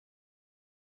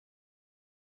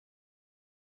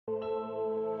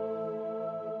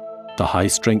The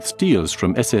high-strength steels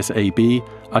from SSAB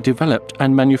are developed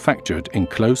and manufactured in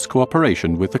close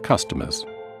cooperation with the customers.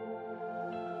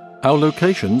 Our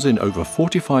locations in over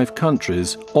 45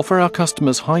 countries offer our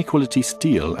customers high-quality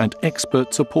steel and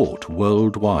expert support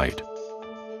worldwide.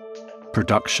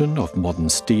 Production of modern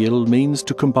steel means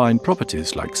to combine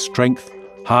properties like strength,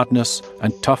 hardness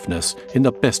and toughness in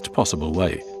the best possible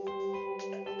way.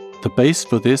 The base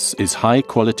for this is high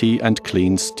quality and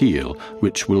clean steel,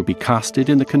 which will be casted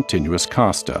in the continuous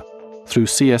caster. Through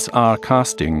CSR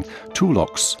casting,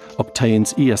 Toolox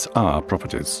obtains ESR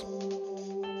properties.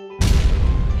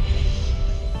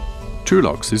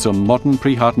 Toolox is a modern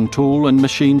pre-hardened tool and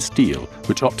machine steel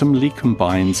which optimally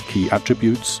combines key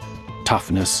attributes,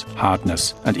 toughness,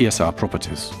 hardness and ESR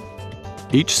properties.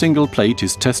 Each single plate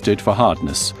is tested for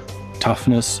hardness,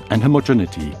 toughness and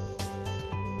homogeneity.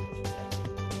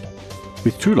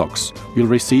 With Toolox, you'll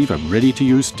receive a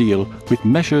ready-to-use steel with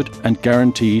measured and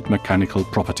guaranteed mechanical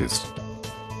properties.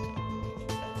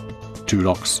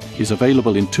 Toolox is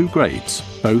available in 2 grades.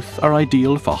 Both are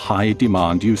ideal for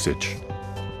high-demand usage.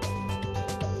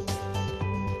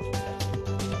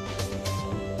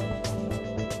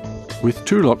 With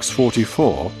Toolox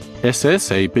 44,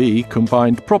 SSAB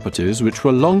combined properties which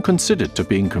were long considered to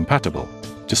be incompatible.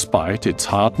 Despite its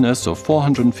hardness of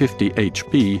 450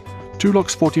 HP,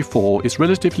 Toolox 44 is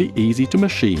relatively easy to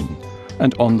machine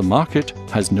and on the market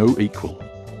has no equal.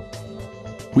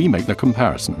 We make the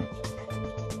comparison.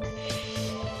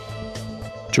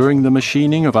 During the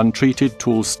machining of untreated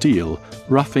tool steel,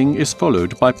 roughing is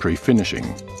followed by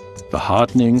pre-finishing. The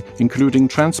hardening, including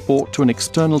transport to an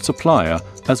external supplier,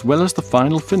 as well as the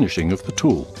final finishing of the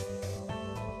tool.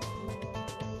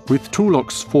 With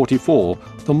Toolox 44,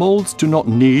 the molds do not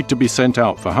need to be sent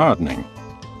out for hardening.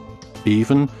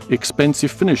 Even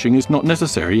expensive finishing is not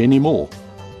necessary anymore.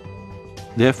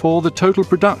 Therefore, the total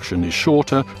production is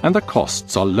shorter and the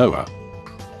costs are lower.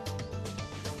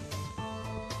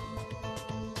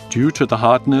 Due to the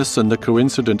hardness and the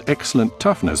coincident excellent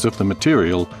toughness of the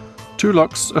material,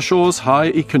 Toolox assures high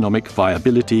economic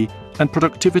viability and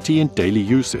productivity in daily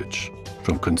usage,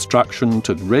 from construction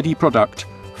to ready product,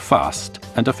 fast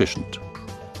and efficient.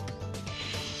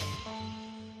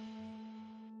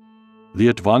 The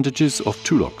advantages of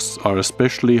Toolox are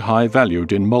especially high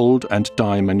valued in mold and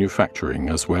die manufacturing,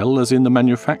 as well as in the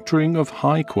manufacturing of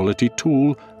high-quality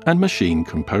tool and machine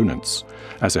components.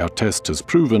 As our test has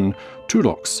proven,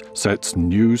 Toolox sets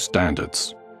new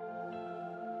standards.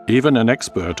 Even an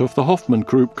expert of the Hoffmann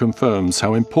Group confirms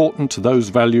how important those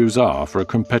values are for a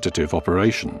competitive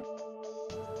operation.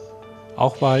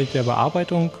 By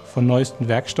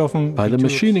the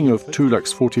machining of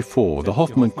Toolox 44, the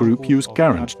Hoffmann Group use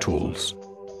Garant tools.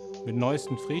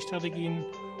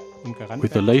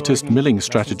 With the latest milling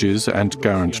strategies and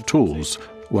Garant tools,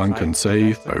 one can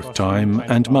save both time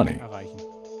and money.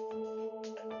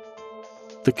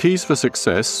 The keys for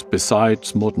success,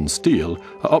 besides modern steel,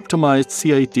 are optimized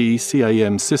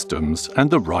CAD/CAM systems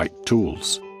and the right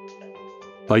tools.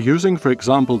 By using, for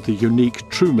example, the unique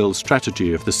true mill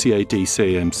strategy of the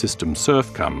CAD/CAM system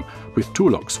SurfCam, with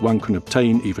Toolox one can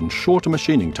obtain even shorter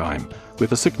machining time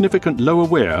with a significant lower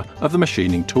wear of the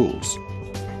machining tools.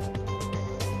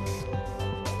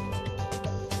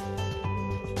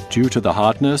 Due to the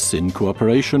hardness in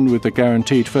cooperation with the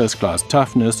guaranteed first-class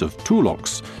toughness of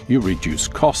Toolox, you reduce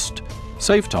cost,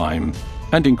 save time,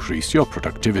 and increase your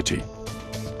productivity.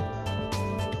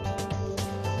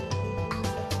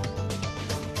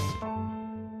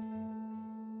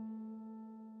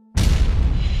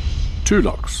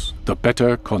 Toolox, the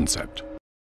better concept.